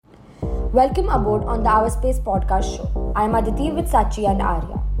Welcome aboard on the Our Space podcast show. I am Aditi with Sachi and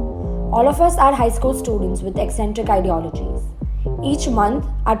Arya. All of us are high school students with eccentric ideologies. Each month,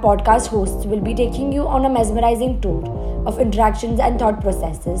 our podcast hosts will be taking you on a mesmerizing tour of interactions and thought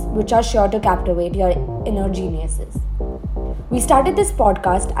processes which are sure to captivate your inner geniuses. We started this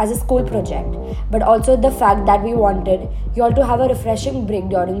podcast as a school project, but also the fact that we wanted you all to have a refreshing break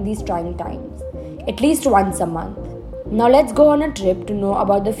during these trying times, at least once a month. Now let's go on a trip to know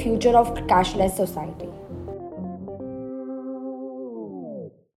about the future of cashless society.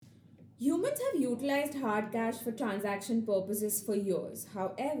 Humans have utilized hard cash for transaction purposes for years.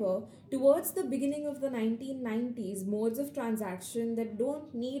 However, towards the beginning of the 1990s, modes of transaction that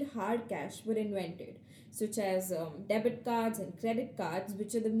don't need hard cash were invented, such as debit cards and credit cards,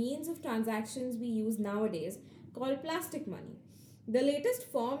 which are the means of transactions we use nowadays, called plastic money. The latest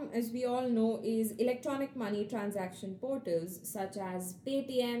form, as we all know, is electronic money transaction portals such as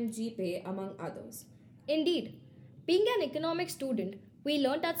Paytm, GPay, among others. Indeed, being an economics student, we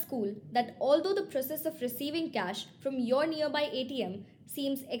learnt at school that although the process of receiving cash from your nearby ATM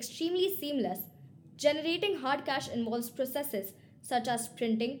seems extremely seamless, generating hard cash involves processes such as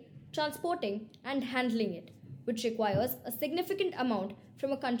printing, transporting, and handling it, which requires a significant amount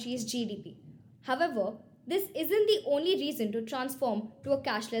from a country's GDP. However, this isn't the only reason to transform to a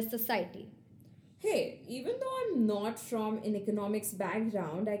cashless society. Hey, even though I'm not from an economics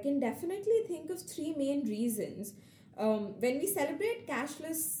background, I can definitely think of three main reasons. When we celebrate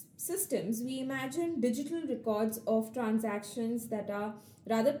cashless systems, we imagine digital records of transactions that are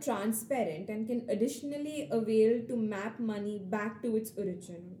rather transparent and can additionally avail to map money back to its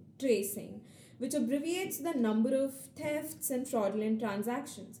origin, tracing, which abbreviates the number of thefts and fraudulent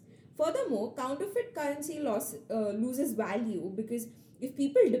transactions. Furthermore, counterfeit currency loses value because if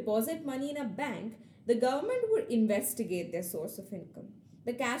people deposit money in a bank, the government would investigate their source of income.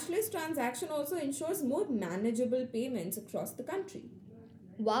 The cashless transaction also ensures more manageable payments across the country.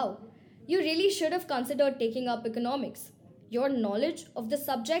 Wow, you really should have considered taking up economics. Your knowledge of the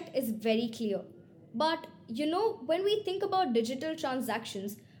subject is very clear. But when we think about digital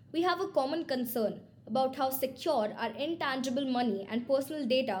transactions, we have a common concern about how secure our intangible money and personal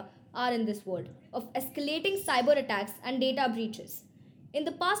data are in this world of escalating cyber attacks and data breaches. In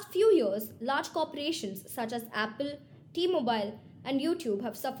the past few years, large corporations such as Apple, T Mobile, and YouTube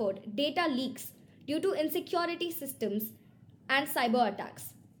have suffered data leaks due to insecurity systems and cyber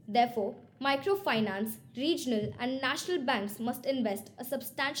attacks. Therefore, microfinance, regional, and national banks must invest a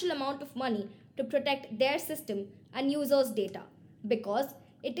substantial amount of money to protect their system and users' data because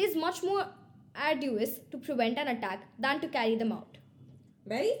it is much more arduous to prevent an attack than to carry them out.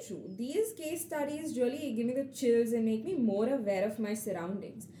 Very true. These case studies really give me the chills and make me more aware of my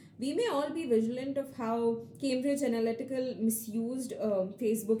surroundings. We may all be vigilant of how Cambridge Analytical misused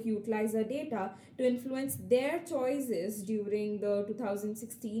Facebook utilizer data to influence their choices during the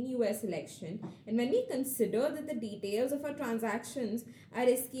 2016 US election. And when we consider that the details of our transactions are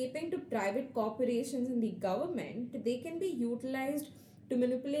escaping to private corporations and the government, they can be utilized to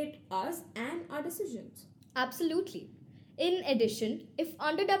manipulate us and our decisions. Absolutely. In addition, if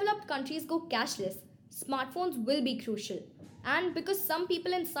underdeveloped countries go cashless, smartphones will be crucial. And because some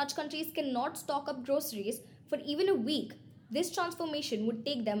people in such countries cannot stock up groceries for even a week, this transformation would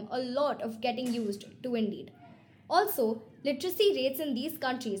take them a lot of getting used to indeed. Also, literacy rates in these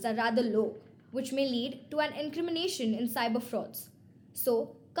countries are rather low, which may lead to an incrimination in cyber frauds.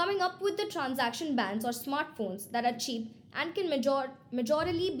 So, coming up with the transaction bans or smartphones that are cheap and can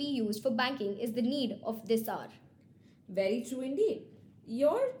majorly be used for banking is the need of this hour. Very true indeed.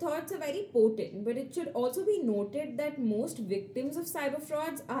 Your thoughts are very potent, but it should also be noted that most victims of cyber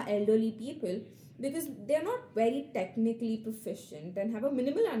frauds are elderly people because they're not very technically proficient and have a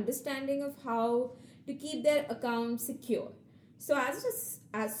minimal understanding of how to keep their accounts secure. So as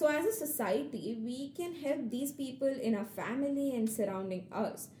a society, we can help these people in our family and surrounding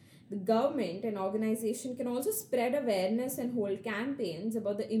us. The government and organization can also spread awareness and hold campaigns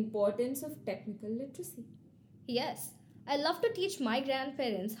about the importance of technical literacy. Yes, I love to teach my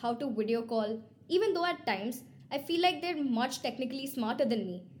grandparents how to video call, even though at times I feel like they're much technically smarter than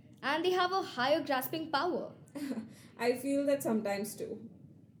me and they have a higher grasping power. I feel that sometimes too.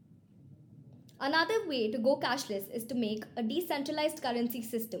 Another way to go cashless is to make a decentralized currency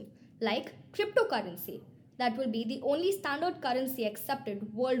system like cryptocurrency that will be the only standard currency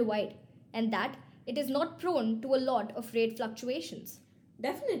accepted worldwide and that it is not prone to a lot of rate fluctuations.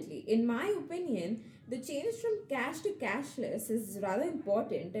 Definitely. In my opinion, the change from cash to cashless is rather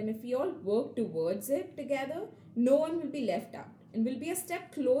important, and if we all work towards it together, no one will be left out and will be a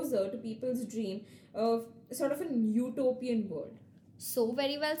step closer to people's dream of sort of an utopian world. So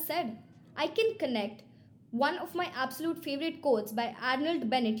very well said. I can connect one of my absolute favorite quotes by Arnold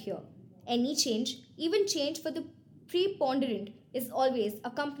Bennett here. Any change, even change for the preponderant, is always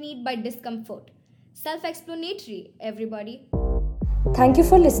accompanied by discomfort. Self explanatory, everybody. Thank you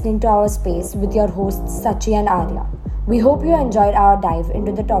for listening to our space with your hosts Sachi and Arya. We hope you enjoyed our dive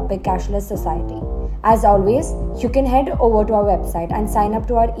into the topic cashless society. As always, you can head over to our website and sign up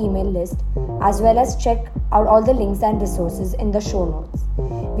to our email list, as well as check out all the links and resources in the show notes.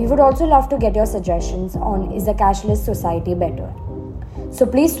 We would also love to get your suggestions on is a cashless society better? So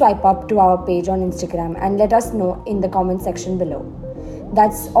please swipe up to our page on Instagram and let us know in the comment section below.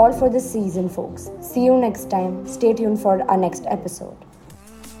 That's all for this season, folks. See you next time. Stay tuned for our next episode.